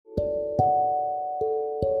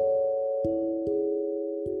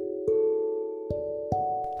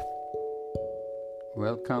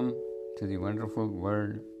Welcome to the wonderful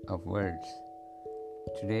world of words.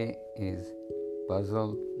 Today is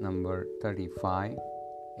puzzle number 35,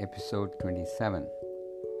 episode 27.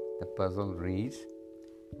 The puzzle reads: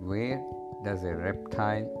 Where does a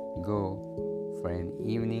reptile go for an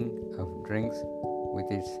evening of drinks with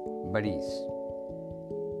its buddies?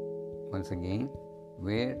 Once again,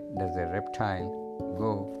 where does a reptile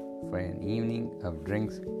go for an evening of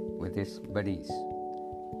drinks with its buddies?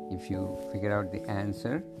 If you figure out the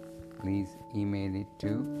answer, please email it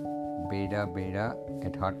to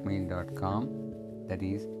bedabeda@hotmail.com. That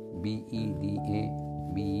is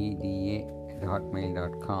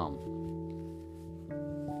bedabeda@hotmail.com.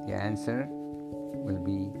 The answer will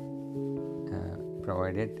be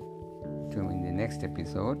provided to in the next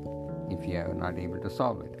episode if you are not able to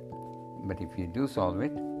solve it. But if you do solve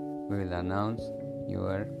it, we will announce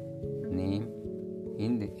your name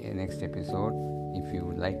in the next episode if you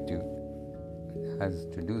would like us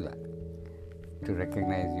to do that, to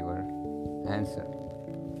recognize your answer.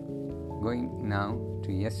 Going now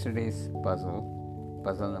to yesterday's puzzle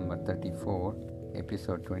number 34,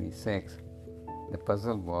 episode 26. The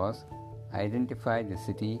puzzle was: identify the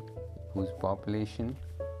city whose population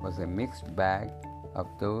was a mixed bag of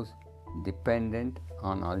those dependent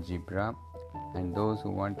on algebra and those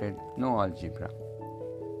who wanted no algebra.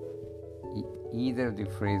 Either of the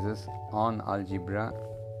phrases on algebra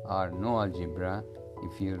or no algebra,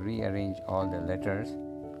 if you rearrange all the letters,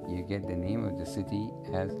 you get the name of the city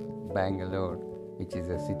as Bangalore, which is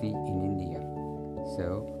a city in India.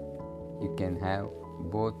 So you can have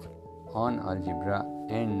both on algebra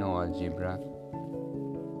and no algebra,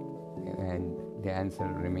 and the answer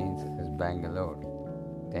remains as Bangalore.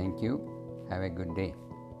 Thank you. Have a good day.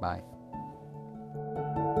 Bye.